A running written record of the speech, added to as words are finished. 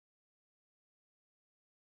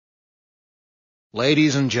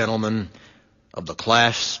Ladies and gentlemen of the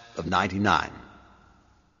class of '99,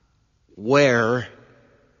 wear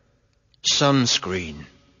sunscreen.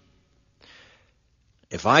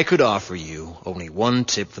 If I could offer you only one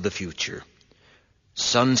tip for the future,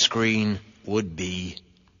 sunscreen would be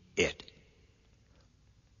it.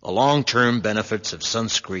 The long-term benefits of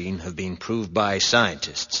sunscreen have been proved by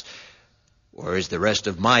scientists, whereas the rest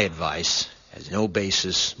of my advice has no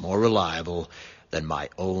basis more reliable than my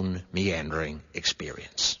own meandering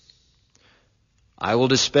experience. I will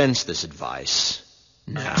dispense this advice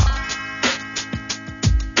now.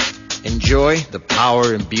 Enjoy the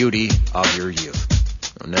power and beauty of your youth.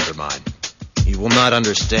 Oh, never mind. You will not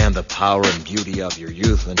understand the power and beauty of your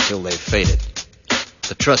youth until they've faded.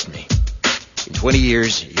 But trust me, in 20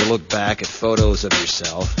 years, you'll look back at photos of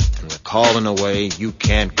yourself and recall in a way you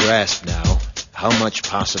can't grasp now how much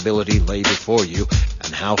possibility lay before you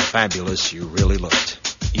and how fabulous you really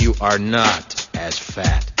looked. You are not as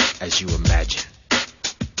fat as you imagine.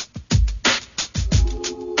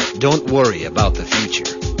 Don't worry about the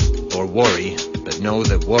future, or worry, but know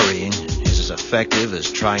that worrying is as effective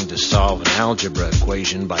as trying to solve an algebra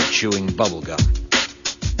equation by chewing bubblegum.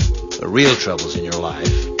 The real troubles in your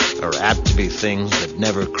life are apt to be things that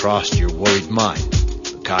never crossed your worried mind,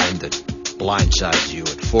 the kind that blindsides you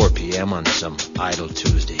at 4 p.m. on some idle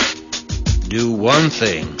Tuesday. Do one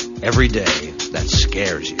thing every day that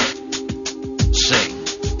scares you.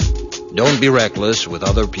 Sing. Don't be reckless with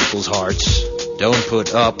other people's hearts. Don't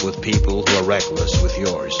put up with people who are reckless with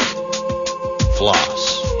yours.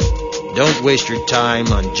 Floss. Don't waste your time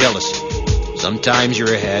on jealousy. Sometimes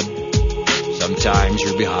you're ahead, sometimes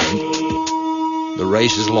you're behind. The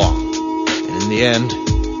race is long, and in the end,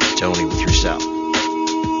 it's only with yourself.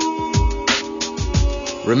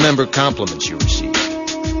 Remember compliments you receive.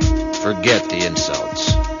 Forget the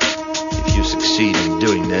insults. If you succeed in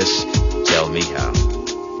doing this, tell me how.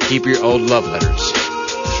 Keep your old love letters.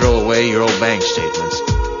 Throw away your old bank statements.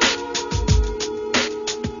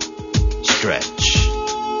 Stretch.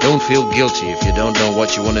 Don't feel guilty if you don't know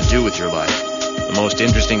what you want to do with your life. The most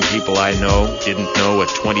interesting people I know didn't know at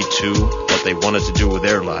 22 what they wanted to do with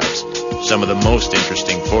their lives. Some of the most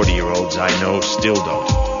interesting 40-year-olds I know still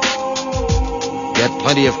don't. Get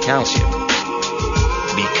plenty of calcium.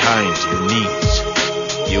 Be kind to your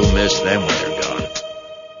knees. You'll miss them when they're gone.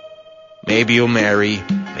 Maybe you'll marry,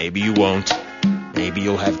 maybe you won't. Maybe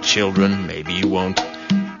you'll have children, maybe you won't.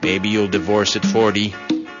 Maybe you'll divorce at 40.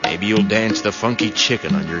 Maybe you'll dance the funky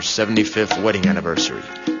chicken on your 75th wedding anniversary.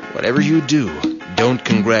 Whatever you do, don't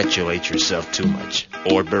congratulate yourself too much,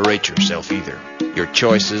 or berate yourself either. Your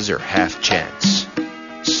choices are half chance.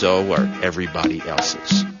 So are everybody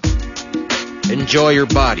else's. Enjoy your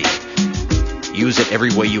body. Use it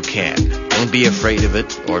every way you can. Don't be afraid of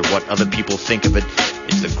it or what other people think of it.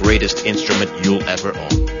 It's the greatest instrument you'll ever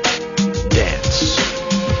own. Dance.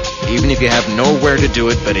 Even if you have nowhere to do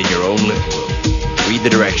it but in your own living room. Read the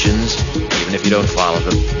directions, even if you don't follow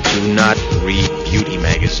them. Do not read beauty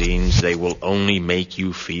magazines. They will only make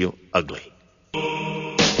you feel ugly.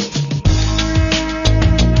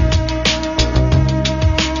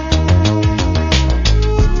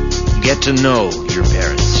 Get to know your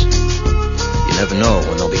parents. You never know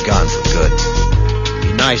when they'll be gone for good.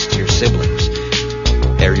 Be nice to your siblings.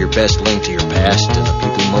 They're your best link to your past and the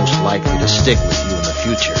people most likely to stick with you in the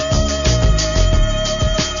future.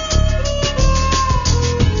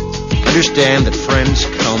 Understand that friends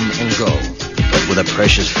come and go, but with a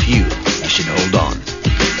precious few, you should hold on.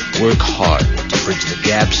 Work hard to bridge the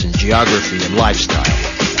gaps in geography and lifestyle,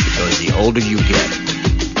 because the older you get,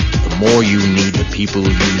 the more you need the people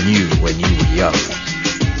you knew when you were young.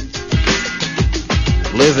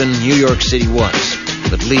 Live in New York City once,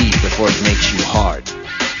 but leave before it makes you hard.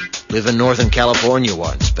 Live in Northern California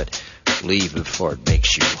once, but leave before it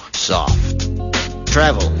makes you soft.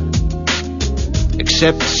 Travel.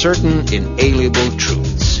 Accept certain inalienable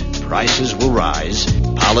truths. Prices will rise,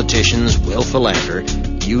 politicians will philander,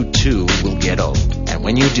 you too will get old. And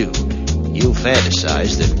when you do, you'll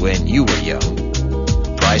fantasize that when you were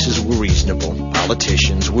young, prices were reasonable,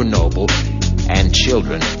 politicians were noble, and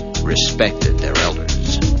children respected their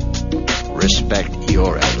elders. Respect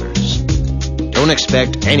your elders. Don't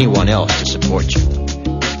expect anyone else to support you.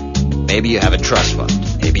 Maybe you have a trust fund.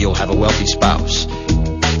 Maybe you'll have a wealthy spouse.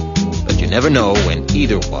 But you never know when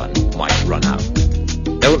either one might run out.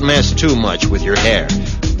 Don't mess too much with your hair,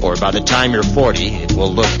 or by the time you're 40, it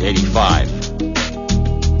will look 85.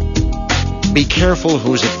 Be careful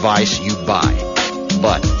whose advice you buy,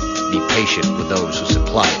 but be patient with those who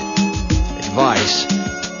supply it. Advice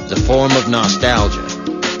is a form of nostalgia.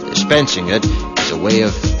 Dispensing it is a way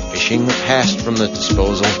of fishing the past from the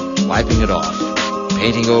disposal, wiping it off.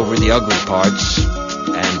 painting over the ugly parts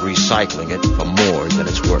and recycling it for more than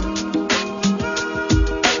it's worth.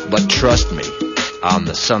 But trust me on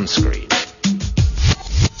the sunscreen.